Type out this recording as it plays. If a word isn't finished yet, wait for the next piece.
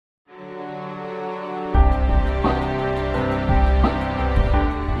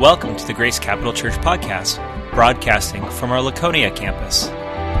Welcome to the Grace Capital Church podcast, broadcasting from our Laconia campus.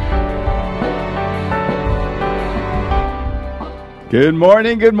 Good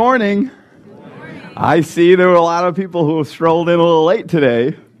morning, good morning. I see there were a lot of people who strolled in a little late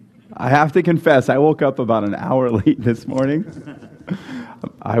today. I have to confess, I woke up about an hour late this morning.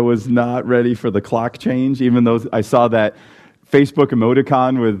 I was not ready for the clock change, even though I saw that Facebook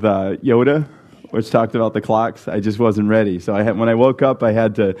emoticon with Yoda, which talked about the clocks. I just wasn't ready. So when I woke up, I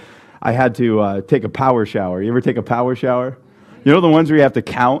had to take a power shower. You ever take a power shower? You know the ones where you have to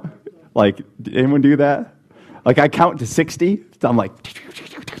count? Like, did anyone do that? Like, I count to 60. So I'm like,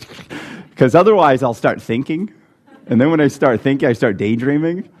 because otherwise I'll start thinking. And then when I start thinking, I start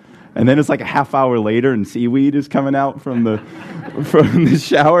daydreaming. And then it's like a half hour later and seaweed is coming out from the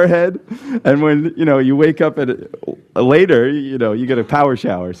shower head. And when, you wake up later, you get a power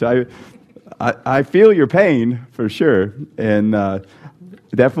shower. So I feel your pain for sure. And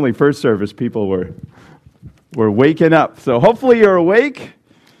definitely first service people were waking up. So hopefully you're awake.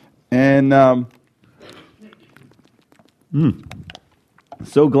 And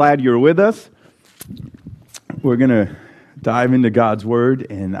so glad you're with us. We're going to dive into God's Word,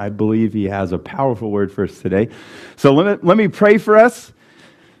 and I believe He has a powerful word for us today. So let me pray for us.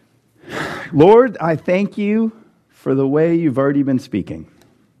 Lord, I thank You for the way You've already been speaking.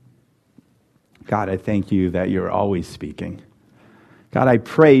 God, I thank You that You're always speaking. God, I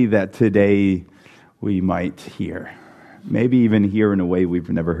pray that today we might hear, maybe even hear in a way we've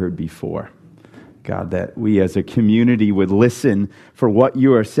never heard before. God, that we as a community would listen for what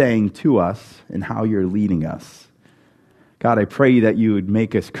You are saying to us and how You're leading us. God, I pray that You would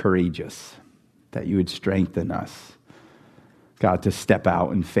make us courageous, that You would strengthen us, God, to step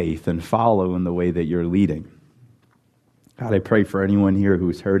out in faith and follow in the way that You're leading. God, I pray for anyone here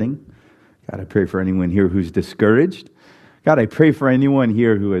who's hurting. God, I pray for anyone here who's discouraged. God, I pray for anyone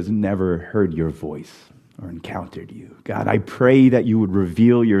here who has never heard Your voice or encountered You. God, I pray that You would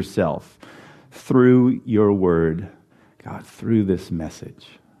reveal Yourself through Your word, God, through this message.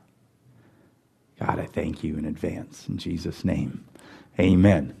 God, I thank You in advance. In Jesus' name,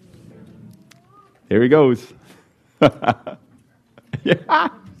 amen. There he goes. Yeah.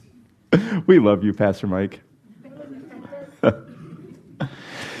 We love you, Pastor Mike.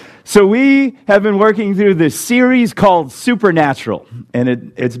 So we have been working through this series called Supernatural,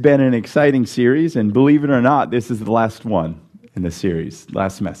 and it's been an exciting series, and believe it or not, this is the last one in the series,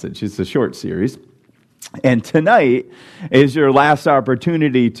 last message. It's a short series. And tonight is your last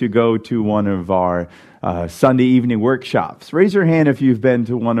opportunity to go to one of our Sunday evening workshops. Raise your hand if you've been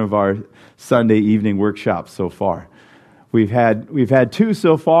to one of our Sunday evening workshops so far. We've had two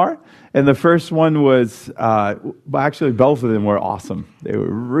so far, and the first one was, actually both of them were awesome. They were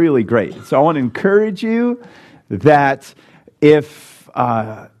really great. So I want to encourage you that if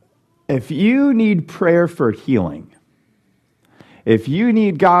you need prayer for healing, if you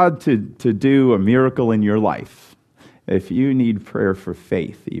need God to do a miracle in your life, if you need prayer for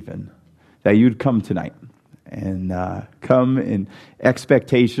faith even, that you'd come tonight and come in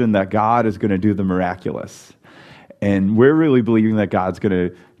expectation that God is going to do the miraculous. And we're really believing that God's going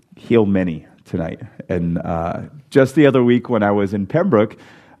to heal many tonight. And just the other week when I was in Pembroke,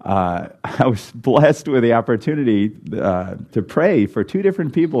 I was blessed with the opportunity to pray for two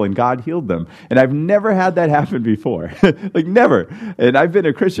different people, and God healed them. And I've never had that happen before. Like, never. And I've been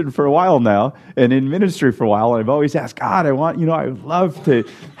a Christian for a while now, and in ministry for a while, and I've always asked, God, I would love to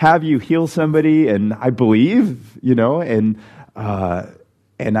have You heal somebody, and I believe, and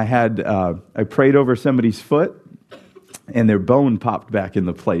I prayed over somebody's foot, and their bone popped back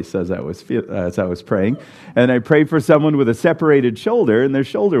into place as I was praying. And I prayed for someone with a separated shoulder, and their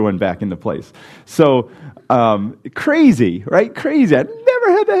shoulder went back into place. So crazy, right? Crazy. I've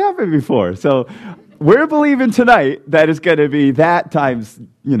never had that happen before. So we're believing tonight that it's going to be that times,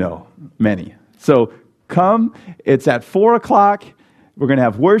 many. So come. It's at 4:00. We're going to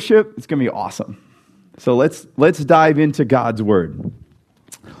have worship. It's going to be awesome. So let's dive into God's Word.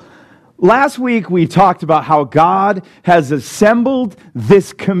 Last week, we talked about how God has assembled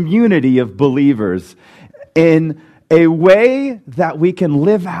this community of believers in a way that we can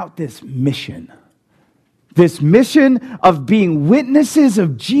live out this mission of being witnesses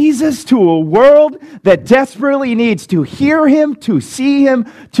of Jesus to a world that desperately needs to hear Him, to see Him,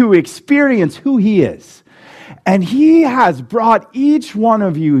 to experience who He is. And He has brought each one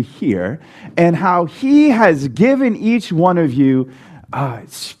of you here, and how He has given each one of you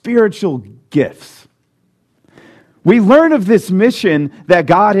spiritual gifts. We learn of this mission that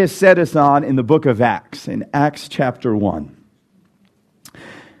God has set us on in the book of Acts, in Acts chapter 1.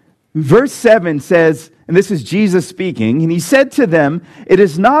 Verse 7 says, and this is Jesus speaking, and he said to them, "It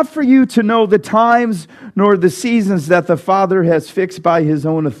is not for you to know the times nor the seasons that the Father has fixed by his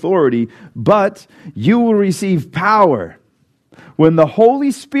own authority, but you will receive power. When the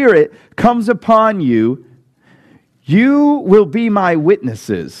Holy Spirit comes upon you, you will be my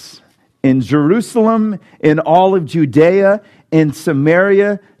witnesses in Jerusalem, in all of Judea, in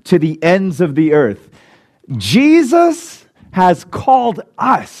Samaria, to the ends of the earth." Jesus has called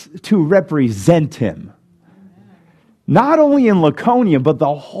us to represent him. Not only in Laconia, but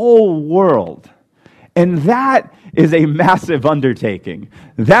the whole world. And that is a massive undertaking.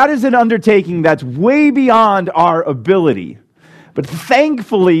 That is an undertaking that's way beyond our ability. But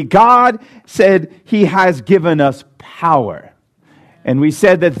thankfully, God said he has given us power. And we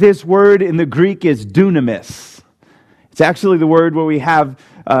said that this word in the Greek is dunamis. It's actually the word where we have,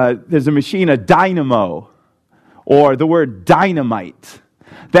 there's a machine, a dynamo, or the word dynamite.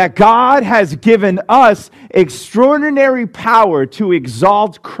 That God has given us extraordinary power to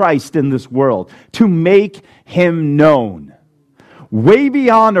exalt Christ in this world, to make him known. Way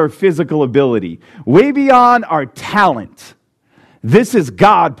beyond our physical ability, way beyond our talent. This is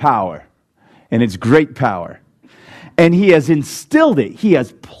God power, and it's great power. And he has instilled it, he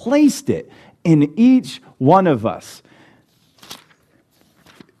has placed it in each one of us.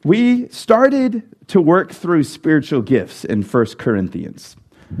 We started to work through spiritual gifts in 1 Corinthians.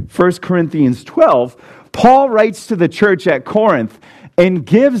 1 Corinthians 12, Paul writes to the church at Corinth and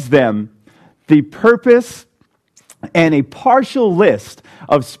gives them the purpose and a partial list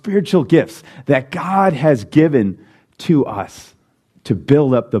of spiritual gifts that God has given to us to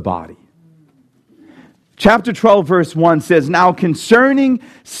build up the body. Chapter 12, verse 1 says, "Now concerning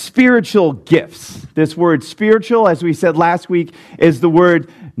spiritual gifts," this word spiritual, as we said last week, is the word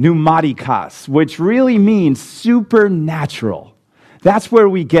pneumatikos, which really means supernatural. That's where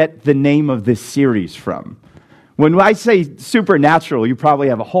we get the name of this series from. When I say supernatural, you probably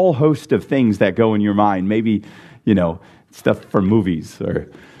have a whole host of things that go in your mind. Maybe, stuff from movies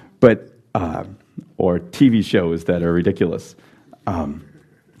or TV shows that are ridiculous.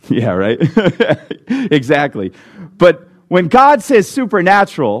 Yeah, right? Exactly. But when God says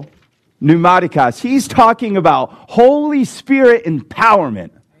supernatural, pneumatikos, he's talking about Holy Spirit empowerment.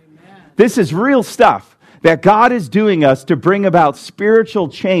 Amen. This is real stuff that God is doing us to bring about spiritual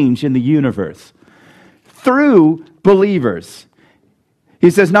change in the universe through believers. He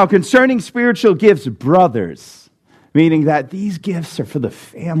says, "Now concerning spiritual gifts, brothers," meaning that these gifts are for the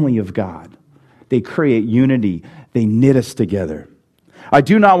family of God. They create unity. They knit us together. "I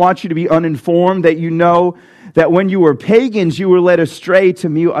do not want you to be uninformed that you know that when you were pagans, you were led astray to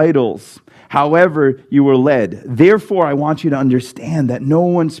mute idols. However, you were led. Therefore, I want you to understand that no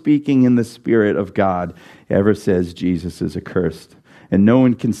one speaking in the Spirit of God ever says Jesus is accursed. And no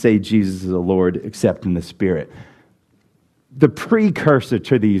one can say Jesus is the Lord except in the Spirit." The precursor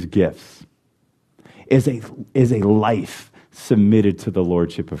to these gifts is a life submitted to the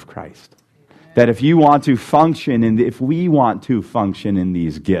Lordship of Christ. That if you want to function, and if we want to function in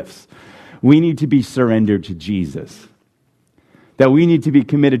these gifts, we need to be surrendered to Jesus. That we need to be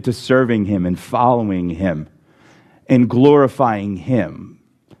committed to serving him and following him and glorifying him.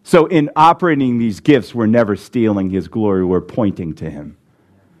 So in operating these gifts, we're never stealing his glory. We're pointing to him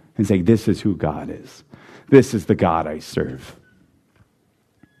and saying, this is who God is. This is the God I serve.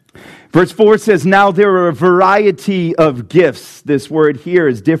 Verse 4 says, "Now there are a variety of gifts." This word here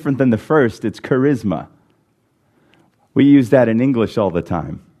is different than the first. It's charisma. We use that in English all the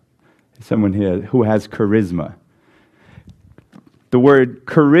time. Someone here who has charisma. The word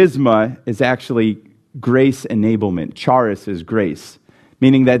charisma is actually grace enablement. Charis is grace,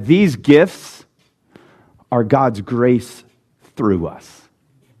 meaning that these gifts are God's grace through us.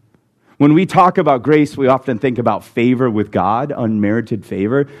 When we talk about grace, we often think about favor with God, unmerited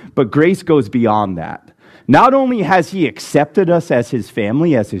favor, but grace goes beyond that. Not only has he accepted us as his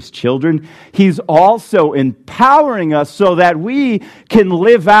family, as his children, he's also empowering us so that we can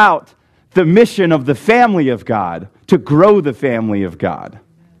live out the mission of the family of God, to grow the family of God.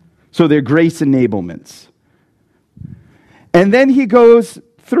 So they're grace enablements. And then he goes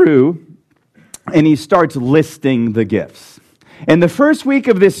through and he starts listing the gifts. In the first week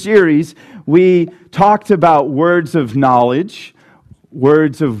of this series, we talked about words of knowledge,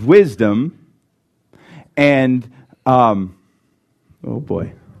 words of wisdom, and,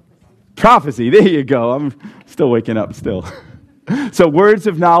 prophecy. There you go. I'm still waking up still. So words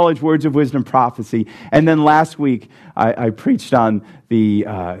of knowledge, words of wisdom, prophecy. And then last week, I preached on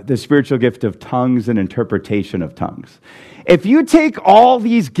the spiritual gift of tongues and interpretation of tongues. If you take all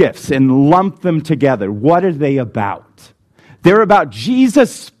these gifts and lump them together, what are they about? They're about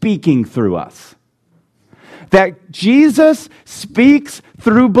Jesus speaking through us. That Jesus speaks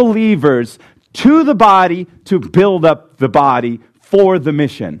through believers to the body to build up the body for the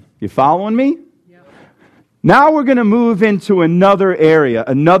mission. You following me? Yep. Now we're going to move into another area,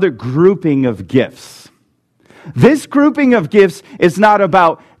 another grouping of gifts. This grouping of gifts is not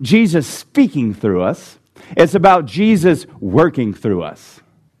about Jesus speaking through us. It's about Jesus working through us.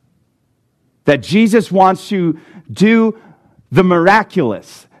 That Jesus wants to do the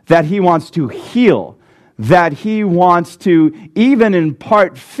miraculous, that he wants to heal, that he wants to even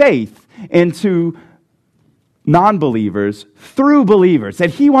impart faith into non-believers through believers,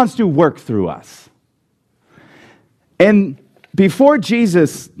 that he wants to work through us. And before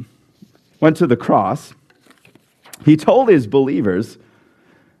Jesus went to the cross, he told his believers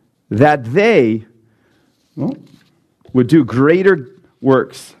that they would do greater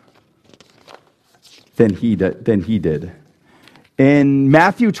works than he did. In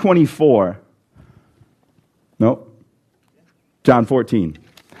Matthew 24, John 14.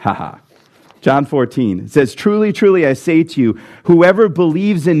 John 14. It says, "Truly, truly, I say to you, whoever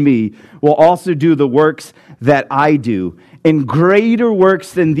believes in me will also do the works that I do, and greater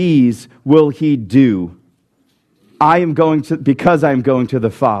works than these will he do. Because I am going to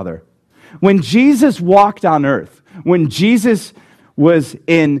the Father." When Jesus walked on earth, when Jesus was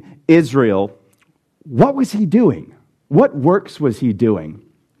in Israel, what was he doing? What works was he doing?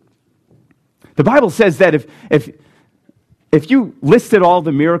 The Bible says that if you listed all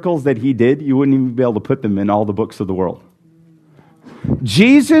the miracles that he did, you wouldn't even be able to put them in all the books of the world.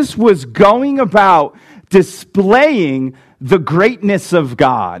 Jesus was going about displaying the greatness of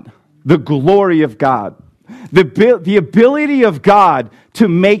God, the glory of God, the ability of God to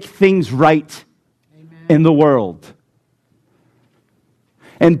make things right in the world.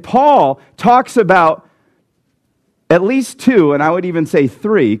 And Paul talks about at least two, and I would even say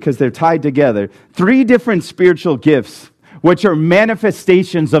three, because they're tied together, three different spiritual gifts, which are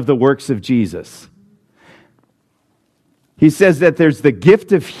manifestations of the works of Jesus. He says that there's the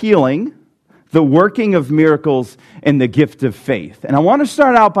gift of healing, the working of miracles, and the gift of faith. And I want to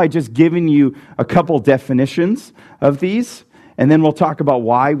start out by just giving you a couple definitions of these, and then we'll talk about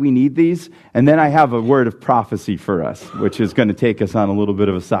why we need these. And then I have a word of prophecy for us, which is going to take us on a little bit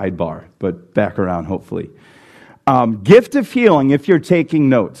of a sidebar, but back around hopefully. Gift of healing, if you're taking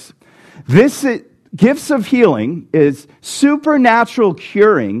notes. Gifts of healing is supernatural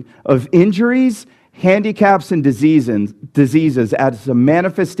curing of injuries, handicaps, and diseases as a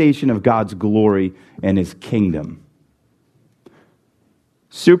manifestation of God's glory and his kingdom.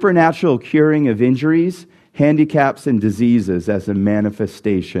 Supernatural curing of injuries, handicaps, and diseases as a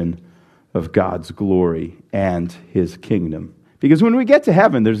manifestation of God's glory and his kingdom. Because when we get to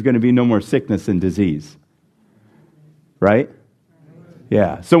heaven, there's going to be no more sickness and disease. Right?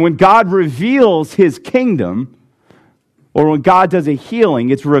 Yeah. So when God reveals his kingdom, or when God does a healing,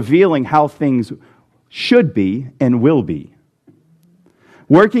 it's revealing how things should be and will be.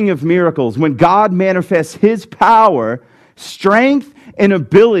 Working of miracles, when God manifests his power, strength, and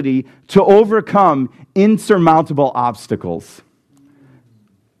ability to overcome insurmountable obstacles.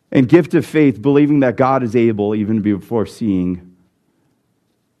 And gift of faith, believing that God is able even before seeing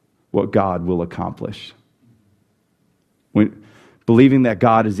what God will accomplish. Believing that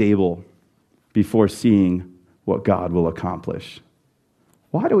God is able before seeing what God will accomplish.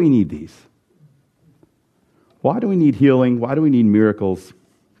 Why do we need these? Why do we need healing? Why do we need miracles?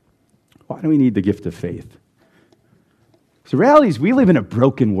 Why do we need the gift of faith? So the reality is we live in a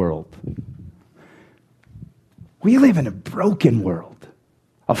broken world. We live in a broken world,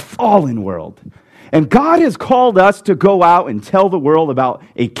 a fallen world. And God has called us to go out and tell the world about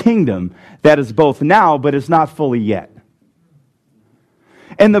a kingdom that is both now, but is not fully yet.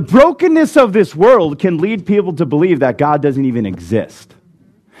 And the brokenness of this world can lead people to believe that God doesn't even exist.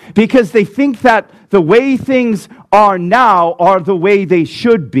 Because they think that the way things are now are the way they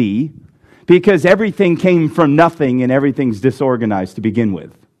should be, because everything came from nothing and everything's disorganized to begin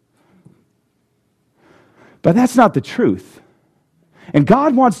with. But that's not the truth. And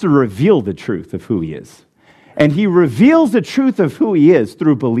God wants to reveal the truth of who he is. And he reveals the truth of who he is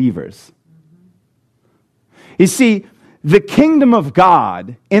through believers. You see, the kingdom of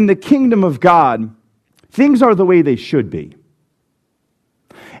God, in the kingdom of God, things are the way they should be.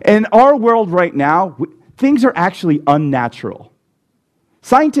 In our world right now, things are actually unnatural.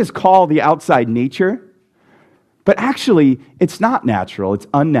 Scientists call the outside nature, but actually it's not natural, it's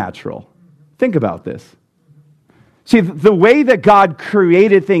unnatural. Think about this. See, the way that God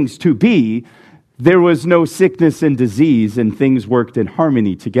created things to be, there was no sickness and disease, and things worked in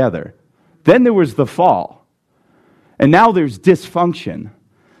harmony together. Then there was the fall. And now there's dysfunction.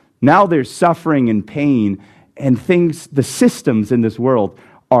 Now there's suffering and pain, and the systems in this world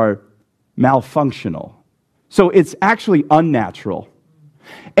are malfunctional. So it's actually unnatural.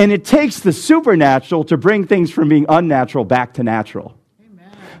 And it takes the supernatural to bring things from being unnatural back to natural. Amen.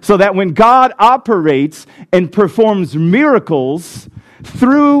 So that when God operates and performs miracles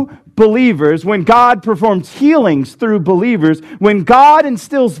through believers, when God performs healings through believers, when God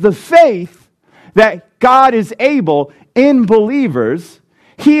instills the faith that God is able in believers,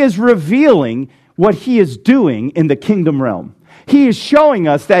 He is revealing what He is doing in the kingdom realm. He is showing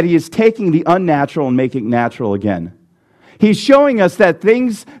us that He is taking the unnatural and making it natural again. He's showing us that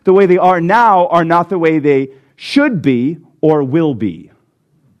things the way they are now are not the way they should be or will be.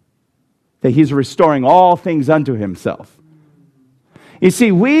 That He's restoring all things unto Himself. You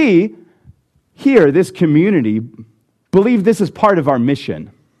see, we here, this community, believe this is part of our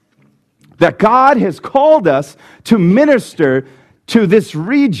mission. That God has called us to minister to this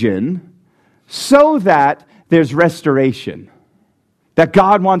region so that there's restoration. That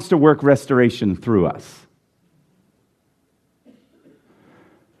God wants to work restoration through us.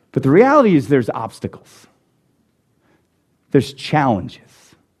 But the reality is there's obstacles. There's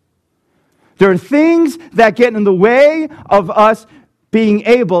challenges. There are things that get in the way of us being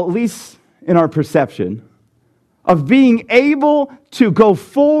able, at least in our perception, of being able to go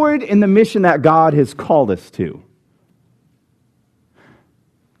forward in the mission that God has called us to.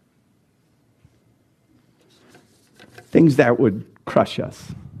 Things that would crush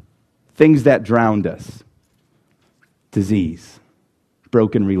us. Things that drowned us. Disease.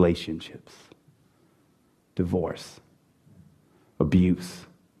 Broken relationships. Divorce. Abuse.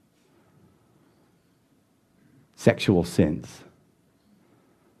 Sexual sins.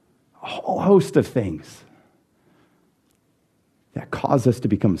 A whole host of things that cause us to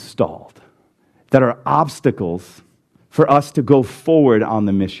become stalled, that are obstacles for us to go forward on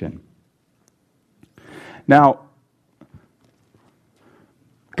the mission. Now,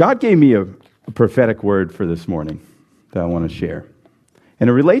 God gave me a prophetic word for this morning that I want to share. And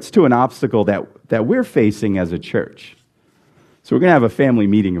it relates to an obstacle that we're facing as a church. So we're going to have a family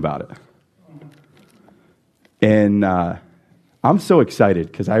meeting about it. And I'm so excited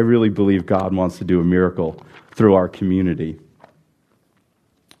because I really believe God wants to do a miracle through our community.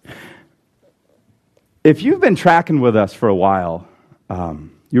 If you've been tracking with us for a while,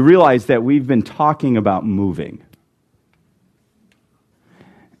 you realize that we've been talking about moving.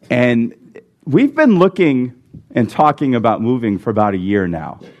 And we've been looking and talking about moving for about a year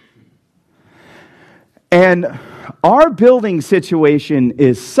now. And our building situation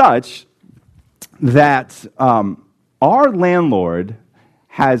is such that our landlord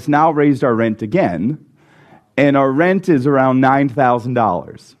has now raised our rent again, and our rent is around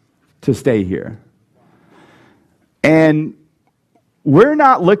 $9,000 to stay here. And we're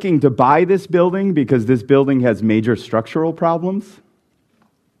not looking to buy this building because this building has major structural problems.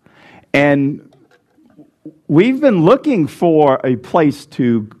 And we've been looking for a place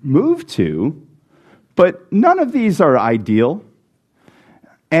to move to, but none of these are ideal.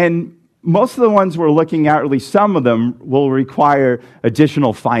 And most of the ones we're looking at, or at least some of them, will require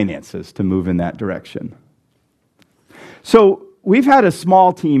additional finances to move in that direction. So we've had a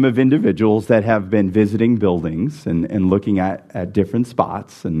small team of individuals that have been visiting buildings and looking at different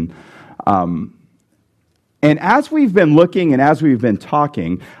spots. And as we've been looking and as we've been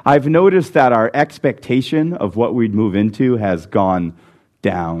talking, I've noticed that our expectation of what we'd move into has gone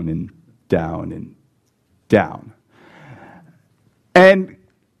down and down and down. And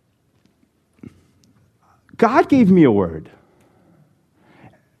God gave me a word.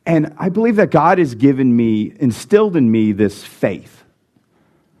 And I believe that God has instilled in me this faith.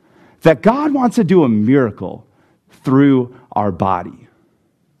 That God wants to do a miracle through our body.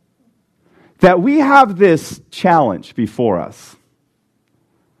 That we have this challenge before us.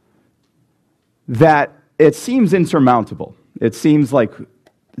 That it seems insurmountable. It seems like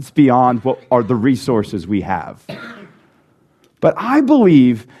it's beyond what are the resources we have. But I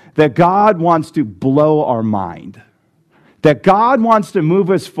believe that God wants to blow our mind. That God wants to move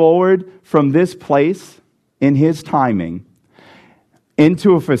us forward from this place in His timing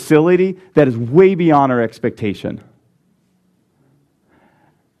into a facility that is way beyond our expectation.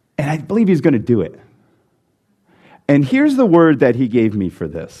 And I believe He's going to do it. And here's the word that He gave me for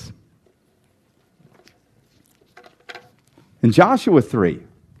this. In Joshua 3,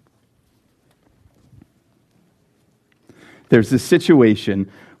 there's this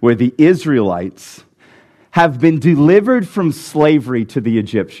situation where the Israelites have been delivered from slavery to the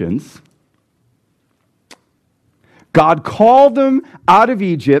Egyptians. God called them out of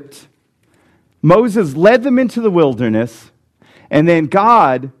Egypt. Moses led them into the wilderness. And then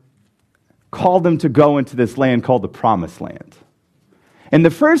God called them to go into this land called the Promised Land. And the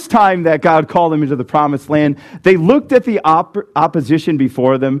first time that God called them into the Promised Land, they looked at the opposition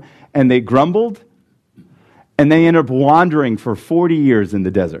before them, and they grumbled, and they ended up wandering for 40 years in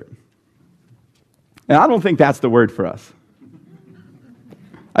the desert. And I don't think that's the word for us.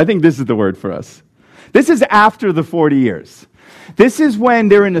 I think this is the word for us. This is after the 40 years. This is when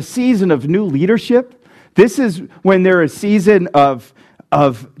they're in a season of new leadership. This is when they're a season of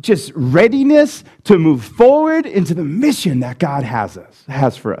just readiness to move forward into the mission that God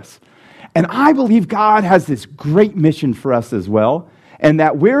has for us. And I believe God has this great mission for us as well, and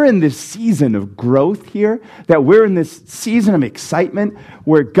that we're in this season of growth here, that we're in this season of excitement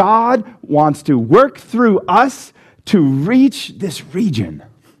where God wants to work through us to reach this region.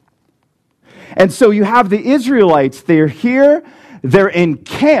 And so you have the Israelites, they're here, they're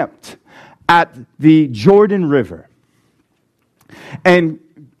encamped at the Jordan River. And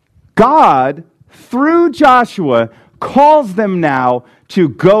God, through Joshua, calls them now to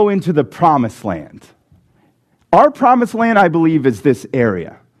go into the Promised Land. Our Promised Land, I believe, is this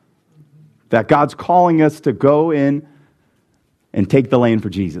area that God's calling us to go in and take the land for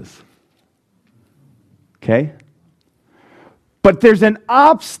Jesus. Okay? But there's an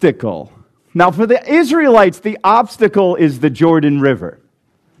obstacle. Now, for the Israelites, the obstacle is the Jordan River.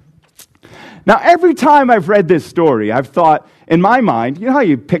 Now, every time I've read this story, I've thought, in my mind, you know how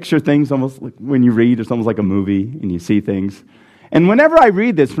you picture things almost like when you read, it's almost like a movie and you see things. And whenever I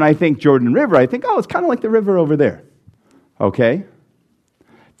read this, when I think Jordan River, I think, oh, it's kind of like the river over there. Okay?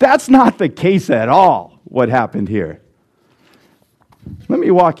 That's not the case at all, what happened here. Let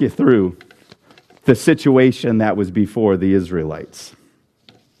me walk you through the situation that was before the Israelites.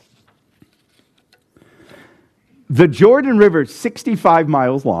 The Jordan River is 65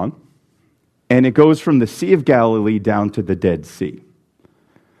 miles long, and it goes from the Sea of Galilee down to the Dead Sea.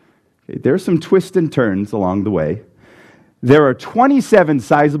 Okay, there are some twists and turns along the way. There are 27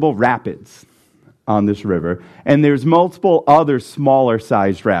 sizable rapids on this river, and there's multiple other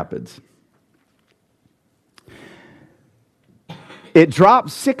smaller-sized rapids. It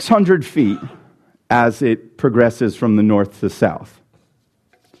drops 600 feet as it progresses from the north to south.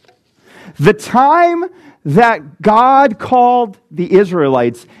 The time that God called the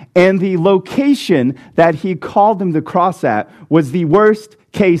Israelites and the location that he called them to cross at was the worst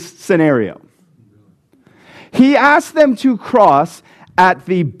case scenario. He asked them to cross at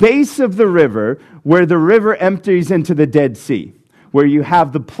the base of the river where the river empties into the Dead Sea, where you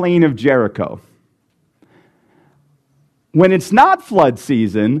have the plain of Jericho. When it's not flood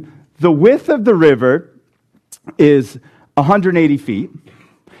season, the width of the river is 180 feet,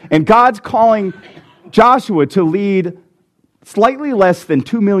 and God's calling Joshua to lead slightly less than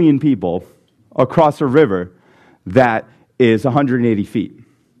 2 million people across a river that is 180 feet.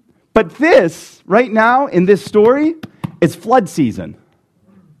 But this, right now, in this story, is flood season.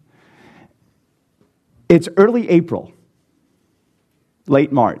 It's early April,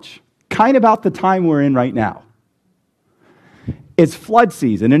 late March, kind of about the time we're in right now. It's flood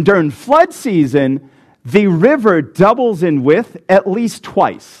season, and during flood season, the river doubles in width at least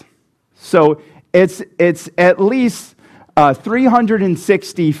twice. So it's at least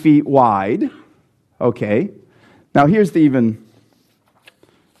 360 feet wide. Okay. Now here's the even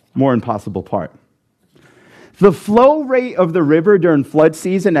more impossible part. The flow rate of the river during flood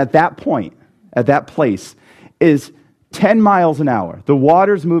season at that point, at that place, is 10 miles an hour. The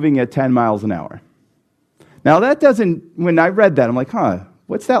water's moving at 10 miles an hour. Now that doesn't, when I read that, I'm like,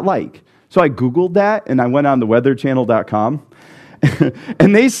 what's that like? So I Googled that, and I went on the weatherchannel.com,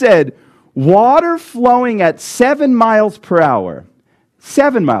 and they said, water flowing at 7 miles per hour,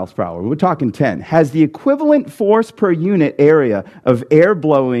 7 miles per hour, we're talking 10, has the equivalent force per unit area of air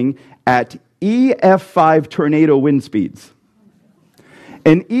blowing at EF5 tornado wind speeds.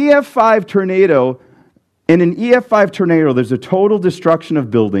 In an EF5 tornado, there's a total destruction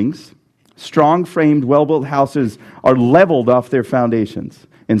of buildings. Strong-framed, well-built houses are leveled off their foundations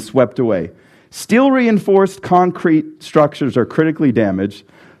and swept away. Steel-reinforced concrete structures are critically damaged.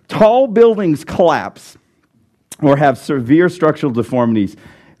 Tall buildings collapse or have severe structural deformities.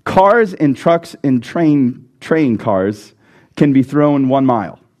 Cars and trucks and train cars can be thrown 1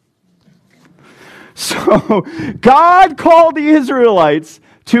 mile. So God called the Israelites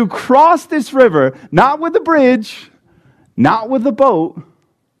to cross this river, not with a bridge, not with a boat,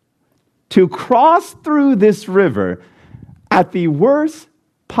 to cross through this river at the worst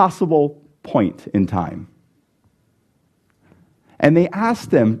possible point in time. And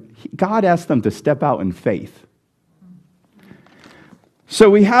God asked them to step out in faith. So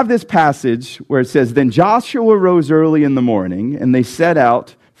we have this passage where it says, "Then Joshua rose early in the morning, and they set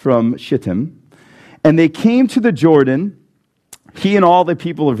out from Shittim, and they came to the Jordan, he and all the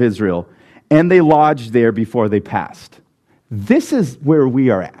people of Israel, and they lodged there before they passed. This is where we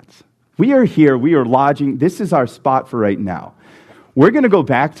are at. We are here, we are lodging. This is our spot for right now. We're going to go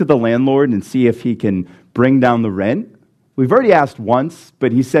back to the landlord and see if he can bring down the rent. We've already asked once,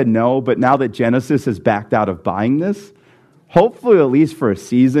 but he said no. But now that Genesis has backed out of buying this, hopefully at least for a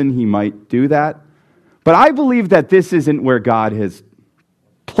season he might do that. But I believe that this isn't where God has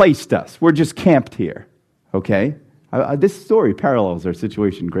placed us. We're just camped here, okay? This story parallels our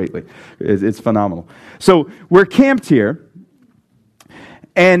situation greatly. It's phenomenal. So we're camped here.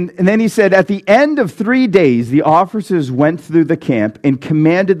 And then he said, at the end of 3 days, the officers went through the camp and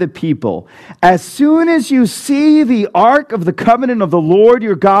commanded the people, as soon as you see the ark of the covenant of the Lord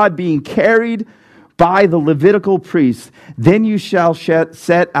your God being carried by the Levitical priests, then you shall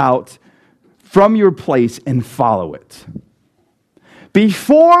set out from your place and follow it.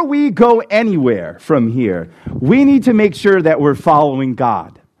 Before we go anywhere from here, we need to make sure that we're following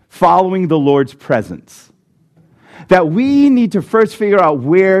God, following the Lord's presence. That we need to first figure out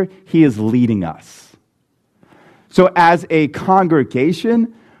where he is leading us. So as a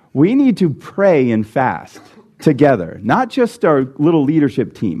congregation, we need to pray and fast together. Not just our little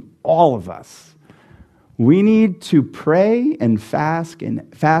leadership team, all of us. We need to pray and fast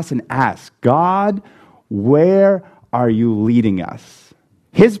and ask, God, where are you leading us?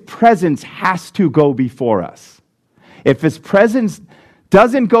 His presence has to go before us. If his presence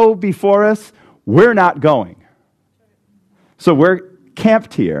doesn't go before us, we're not going. So we're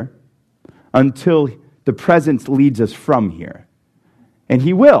camped here until the presence leads us from here. And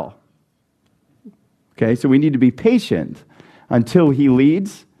he will. Okay, so we need to be patient until he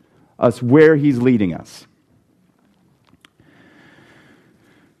leads us where he's leading us.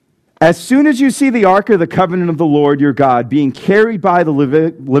 As soon as you see the ark of the covenant of the Lord your God being carried by the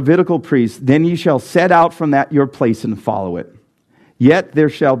Levitical priests, then you shall set out from your place and follow it. Yet there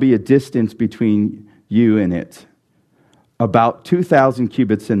shall be a distance between you and it, about 2,000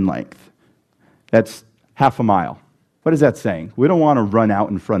 cubits in length. That's half a mile. What is that saying? We don't want to run out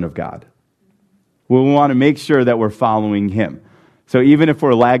in front of God. We want to make sure that we're following him. So even if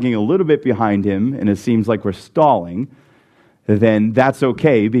we're lagging a little bit behind him and it seems like we're stalling, then that's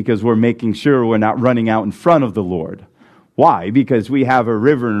okay because we're making sure we're not running out in front of the Lord. Why? Because we have a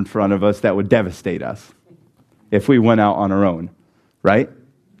river in front of us that would devastate us if we went out on our own, right?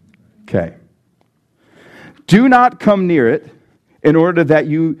 Okay. Do not come near it, in order that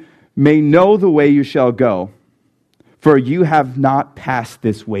you may know the way you shall go, for you have not passed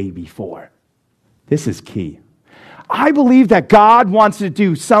this way before. This is key. I believe that God wants to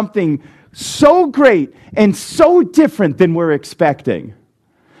do something so great and so different than we're expecting,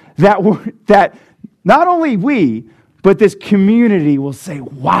 that not only we, but this community will say,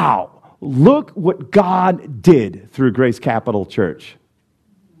 wow, look what God did through Grace Capital Church.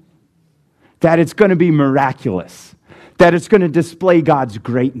 That it's going to be miraculous, that it's going to display God's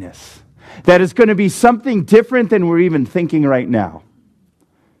greatness, that it's going to be something different than we're even thinking right now,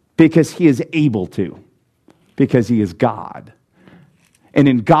 because he is able to, because he is God. And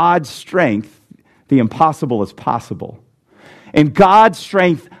in God's strength, the impossible is possible. In God's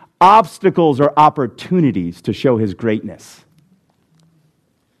strength, obstacles are opportunities to show his greatness.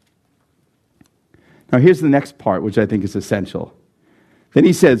 Now here's the next part, which I think is essential. Then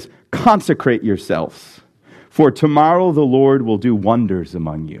he says, consecrate yourselves, for tomorrow the Lord will do wonders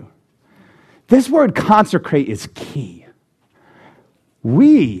among you. This word consecrate is key.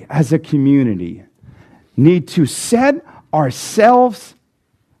 We, as a community, need to set ourselves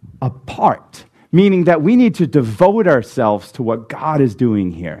apart, meaning that we need to devote ourselves to what God is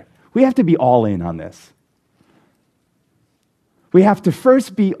doing here. We have to be all in on this. We have to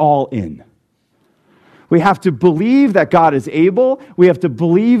first be all in. We have to believe that God is able. We have to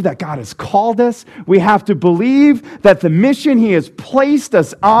believe that God has called us. We have to believe that the mission he has placed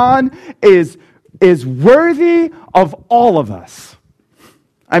us on is worthy of all of us.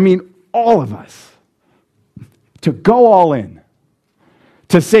 I mean, all of us. To go all in.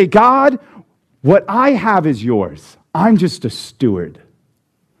 To say, God, what I have is yours. I'm just a steward.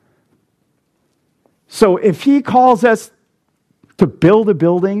 So if he calls us to build a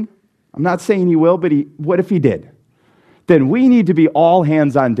building, I'm not saying he will, but what if he did? Then we need to be all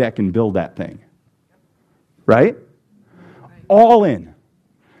hands on deck and build that thing. Right? All in.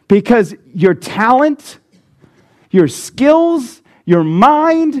 Because your talent, your skills, your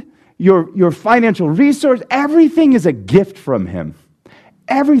mind, your financial resource, everything is a gift from him.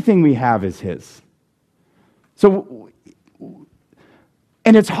 Everything we have is his. So,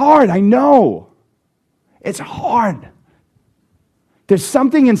 and it's hard, I know. It's hard There's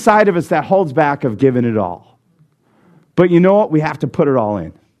something inside of us that holds back of giving it all. But you know what? We have to put it all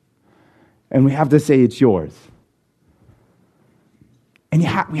in. And we have to say it's yours. And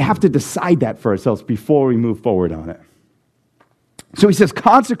we have to decide that for ourselves before we move forward on it. So he says,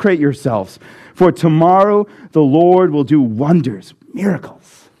 consecrate yourselves, for tomorrow the Lord will do wonders,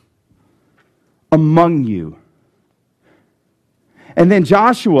 miracles among you. And then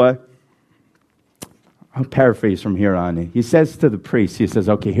Joshua, I'll paraphrase from here on. He says to the priest, he says,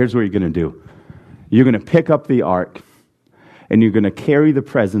 okay, here's what you're going to do. You're going to pick up the ark, and you're going to carry the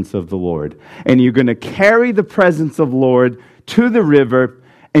presence of the Lord. And you're going to carry the presence of the Lord to the river,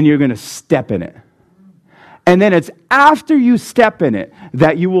 and you're going to step in it. And then it's after you step in it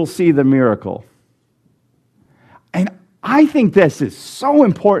that you will see the miracle. And I think this is so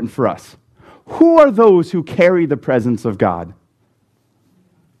important for us. Who are those who carry the presence of God?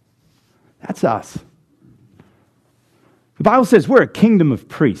 That's us. The Bible says we're a kingdom of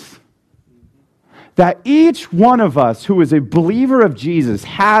priests. That each one of us who is a believer of Jesus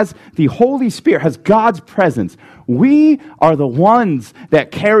has the Holy Spirit, has God's presence. We are the ones that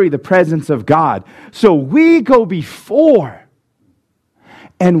carry the presence of God. So we go before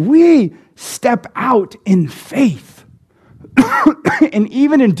and we step out in faith. And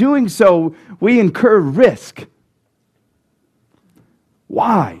even in doing so, we incur risk.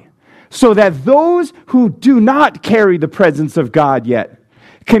 Why? So that those who do not carry the presence of God yet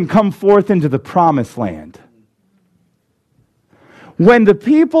can come forth into the promised land. When the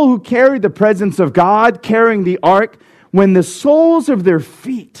people who carried the presence of God, carrying the ark, when the soles of their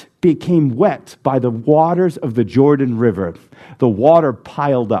feet became wet by the waters of the Jordan River, the water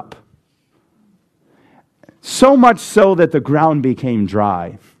piled up. So much so that the ground became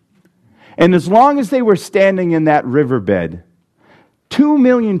dry. And as long as they were standing in that riverbed, 2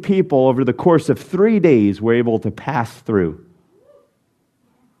 million people over the course of 3 days were able to pass through.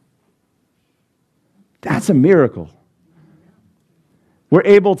 That's a miracle. We're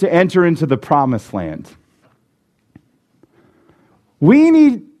able to enter into the promised land.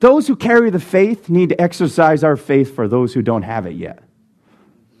 Those who carry the faith need to exercise our faith for those who don't have it yet.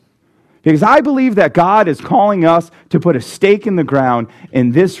 Because I believe that God is calling us to put a stake in the ground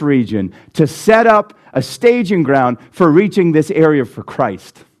in this region, to set up a staging ground for reaching this area for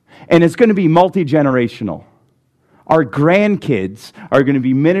Christ. And it's going to be multi-generational. Our grandkids are going to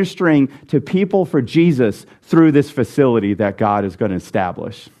be ministering to people for Jesus through this facility that God is going to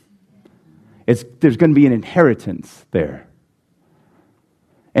establish. There's going to be an inheritance there.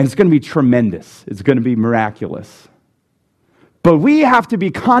 And it's going to be tremendous. It's going to be miraculous. But we have to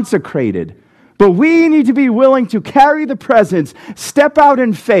be consecrated. But we need to be willing to carry the presence, step out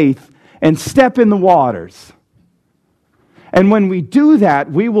in faith, and step in the waters. And when we do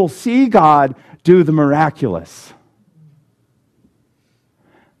that, we will see God do the miraculous.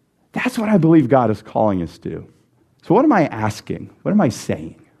 That's what I believe God is calling us to. So what am I asking? What am I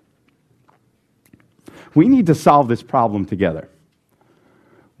saying? We need to solve this problem together.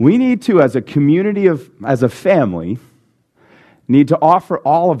 We need to, as a community, as a family, need to offer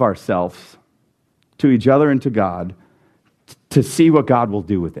all of ourselves to each other and to God to see what God will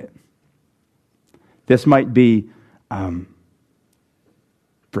do with it. This might be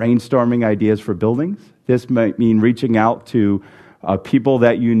brainstorming ideas for buildings. This might mean reaching out to people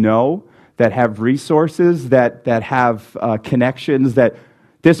that you know that have resources, that have connections. That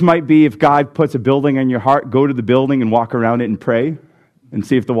this might be if God puts a building on your heart, go to the building and walk around it and pray and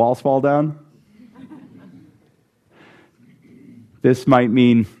see if the walls fall down. This might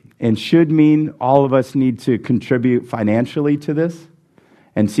mean and should mean all of us need to contribute financially to this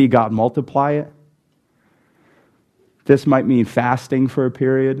and see God multiply it. This might mean fasting for a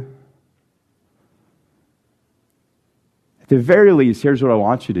period. At the very least, here's what I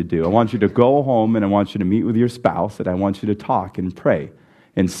want you to do. I want you to go home and I want you to meet with your spouse and I want you to talk and pray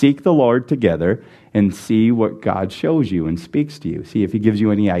and seek the Lord together and see what God shows you and speaks to you. See if He gives you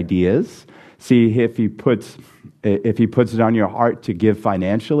any ideas. See if He puts it on your heart to give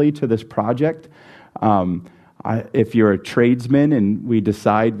financially to this project. If you're a tradesman and we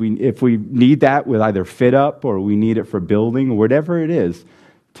decide if we need that with either fit up or we need it for building or whatever it is,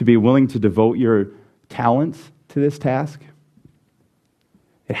 to be willing to devote your talents to this task.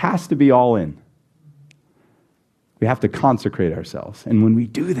 It has to be all in. We have to consecrate ourselves. And when we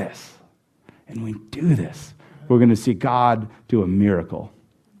do this, we're going to see God do a miracle.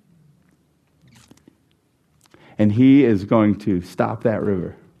 And He is going to stop that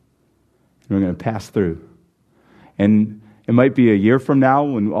river. And we're going to pass through. And it might be a year from now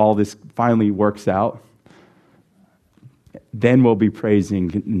when all this finally works out. Then we'll be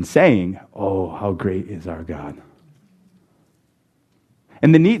praising and saying, oh, how great is our God.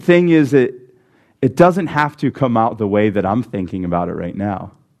 And the neat thing is that it doesn't have to come out the way that I'm thinking about it right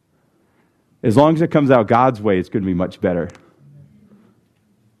now. As long as it comes out God's way, it's going to be much better.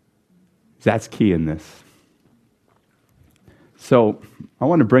 That's key in this. So I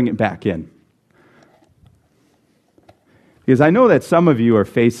want to bring it back in. Because I know that some of you are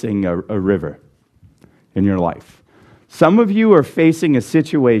facing a river in your life. Some of you are facing a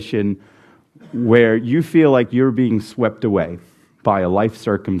situation where you feel like you're being swept away by a life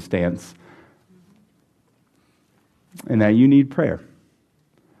circumstance and that you need prayer.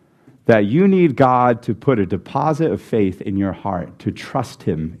 That you need God to put a deposit of faith in your heart, to trust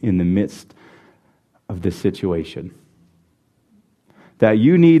Him in the midst of this situation. That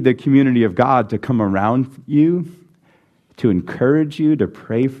you need the community of God to come around you, to encourage you, to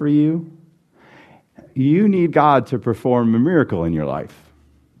pray for you. You need God to perform a miracle in your life.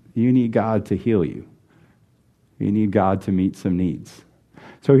 You need God to heal you. You need God to meet some needs.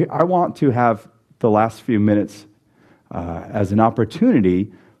 So I want to have the last few minutes as an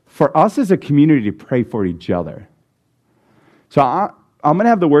opportunity for us as a community to pray for each other. So I'm going to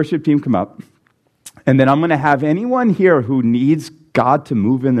have the worship team come up, and then I'm going to have anyone here who needs God to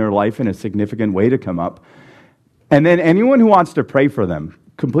move in their life in a significant way to come up. And then anyone who wants to pray for them,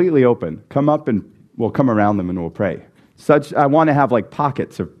 completely open, come up and we'll come around them and we'll pray. I want to have like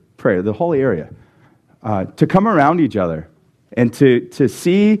pockets of prayer, the whole area, to come around each other and to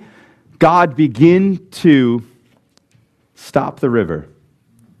see God begin to stop the river.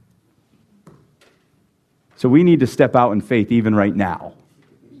 So we need to step out in faith even right now.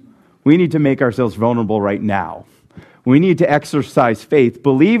 We need to make ourselves vulnerable right now. We need to exercise faith,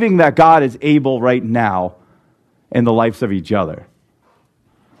 believing that God is able right now in the lives of each other.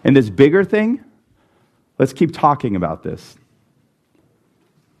 And this bigger thing, let's keep talking about this.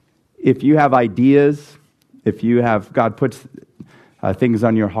 If you have ideas, if you have, God puts things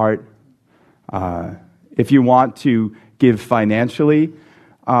on your heart, if you want to give financially,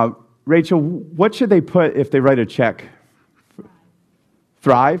 Rachel, what should they put if they write a check?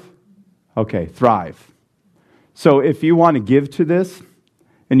 Thrive? Okay, Thrive. So if you want to give to this,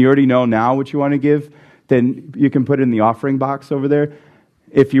 and you already know now what you want to give, then you can put it in the offering box over there.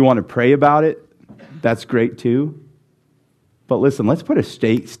 If you want to pray about it, that's great too. But listen, let's put a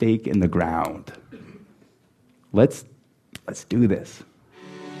stake in the ground. Let's do this.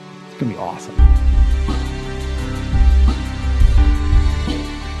 It's going to be awesome.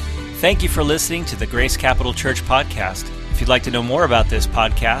 Thank you for listening to the Grace Capital Church podcast. If you'd like to know more about this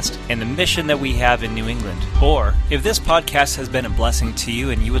podcast and the mission that we have in New England, or if this podcast has been a blessing to you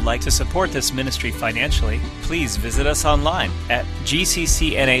and you would like to support this ministry financially, please visit us online at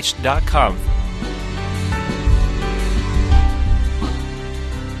gccnh.com